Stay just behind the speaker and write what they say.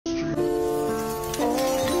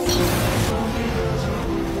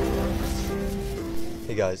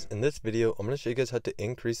Hey guys, in this video I'm going to show you guys how to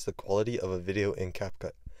increase the quality of a video in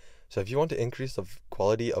CapCut. So if you want to increase the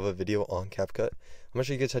quality of a video on CapCut, I'm going to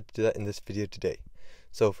show you guys how to do that in this video today.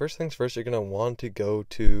 So first things first, you're going to want to go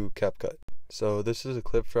to CapCut. So this is a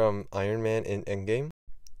clip from Iron Man in Endgame.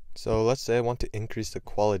 So let's say I want to increase the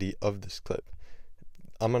quality of this clip.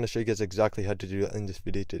 I'm going to show you guys exactly how to do that in this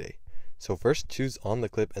video today. So first choose on the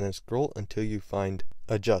clip and then scroll until you find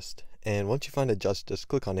adjust. And once you find adjust, just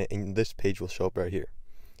click on it and this page will show up right here.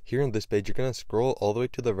 Here on this page, you're going to scroll all the way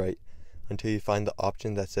to the right until you find the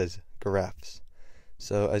option that says graphs.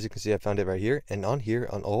 So as you can see, I found it right here. And on here,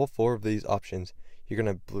 on all four of these options, you're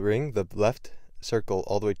going to bring the left circle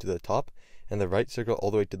all the way to the top and the right circle all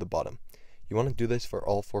the way to the bottom. You want to do this for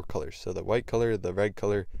all four colors. So the white color, the red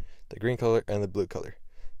color, the green color, and the blue color.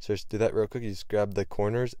 So just do that real quick. You just grab the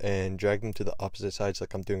corners and drag them to the opposite sides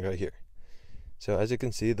like I'm doing right here. So as you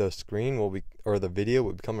can see, the screen will be, or the video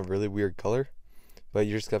will become a really weird color. But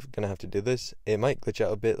you're just gonna have to do this. It might glitch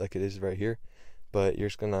out a bit like it is right here, but you're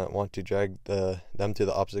just gonna want to drag them to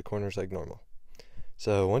the opposite corners like normal.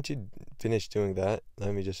 So once you finish doing that,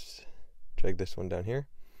 let me just drag this one down here,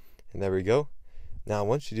 and there we go. Now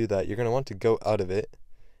once you do that, you're gonna want to go out of it,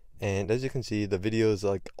 and as you can see, the video is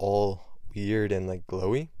like all weird and like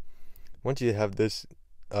glowy. Once you have this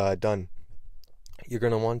done, you're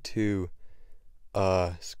gonna want to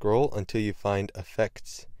scroll until you find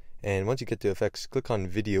effects. And once you get to effects, click on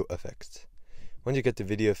video effects. Once you get to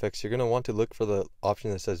video effects, you're going to want to look for the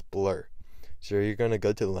option that says blur. So you're going to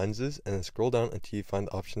go to lenses and then scroll down until you find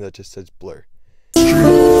the option that just says blur.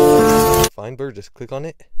 Find blur, just click on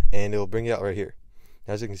it and it will bring it out right here.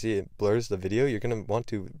 Now, as you can see, it blurs the video. You're going to want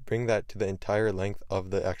to bring that to the entire length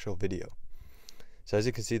of the actual video. So as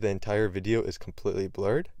you can see, the entire video is completely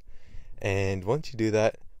blurred. And once you do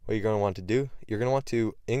that, what you're going to want to do, you're going to want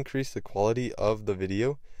to increase the quality of the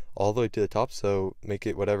video all the way to the top, so make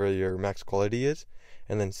it whatever your max quality is,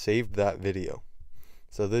 and then save that video.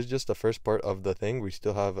 So this is just the first part of the thing. We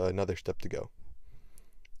still have another step to go.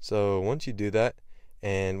 So once you do that,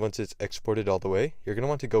 and once it's exported all the way, you're going to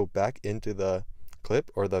want to go back into the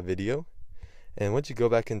clip or the video. And once you go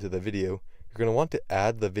back into the video, you're going to want to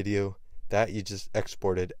add the video that you just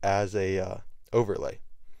exported as a overlay.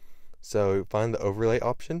 So find the overlay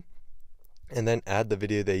option and then add the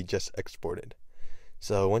video that you just exported.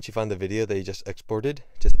 So once you find the video that you just exported,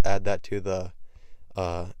 just add that to the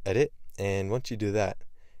edit. And once you do that,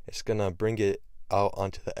 it's gonna bring it out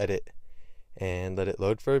onto the edit and let it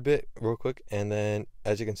load for a bit real quick. And then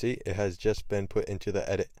as you can see, it has just been put into the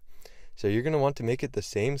edit. So you're gonna want to make it the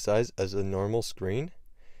same size as a normal screen.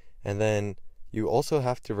 And then you also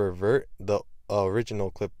have to revert the original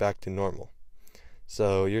clip back to normal.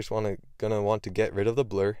 So you're just gonna want to get rid of the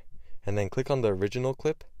blur and then click on the original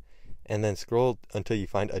clip and then scroll until you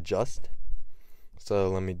find adjust. So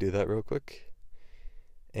let me do that real quick.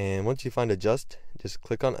 And once you find adjust, just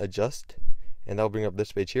click on adjust and that'll bring up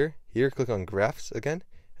this page here. Here, click on graphs again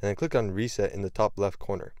and then click on reset in the top left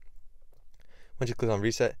corner. Once you click on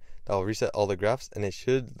reset, that'll reset all the graphs and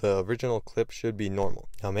the original clip should be normal.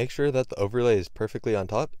 Now make sure that the overlay is perfectly on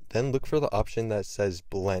top, then look for the option that says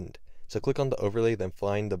blend. So click on the overlay, then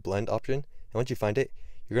find the blend option, and once you find it,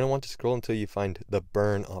 you're going to want to scroll until you find the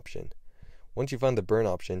burn option. Once you find the burn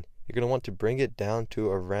option, you're going to want to bring it down to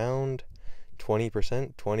around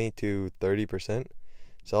 20%, 20 to 30%.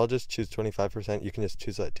 So I'll just choose 25%. You can just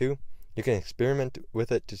choose that too. You can experiment with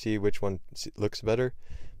it to see which one looks better,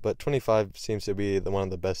 but 25 seems to be one of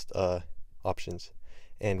the best options.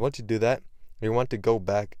 And once you do that, you want to go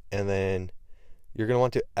back and then you're going to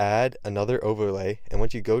want to add another overlay. And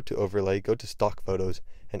once you go to overlay, go to stock photos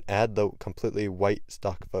and add the completely white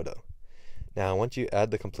stock photo. Now once you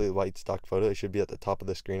add the completely white stock photo, it should be at the top of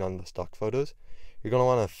the screen on the stock photos. You're going to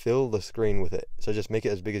want to fill the screen with it. So just make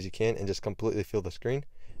it as big as you can and just completely fill the screen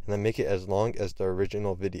and then make it as long as the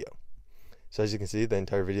original video. So as you can see, the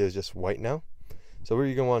entire video is just white now. So what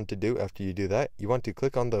you're going to want to do after you do that, you want to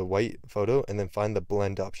click on the white photo and then find the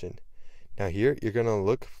blend option. Now here, you're going to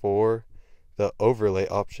look for the overlay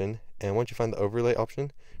option, and once you find the overlay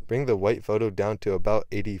option, bring the white photo down to about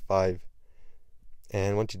 85,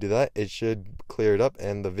 and once you do that, it should clear it up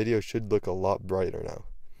and the video should look a lot brighter now.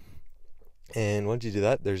 And once you do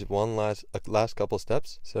that, there's one last couple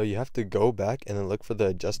steps. So you have to go back and then look for the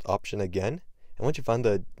adjust option again, and once you find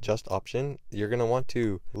the adjust option, you're going to want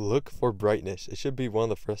to look for brightness. It should be one of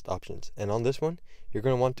the first options, and on this one you're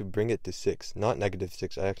going to want to bring it to 6, not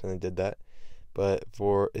 -6. I accidentally did that, but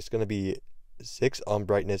it's going to be 6 on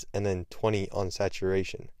brightness and then 20 on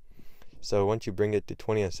saturation. So once you bring it to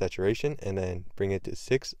 20 on saturation and then bring it to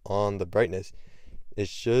 6 on the brightness, it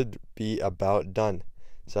should be about done.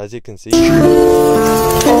 So as you can see, at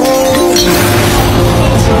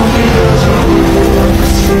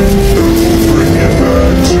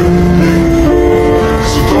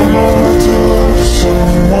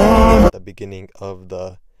the beginning of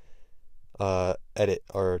the edit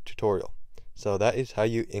or tutorial. So that is how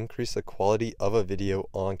you increase the quality of a video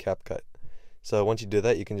on CapCut. So once you do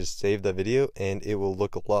that, you can just save the video and it will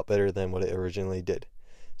look a lot better than what it originally did.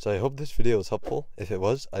 So I hope this video was helpful. If it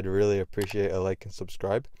was, I'd really appreciate a like and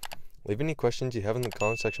subscribe. Leave any questions you have in the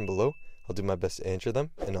comment section below. I'll do my best to answer them,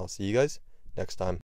 and I'll see you guys next time.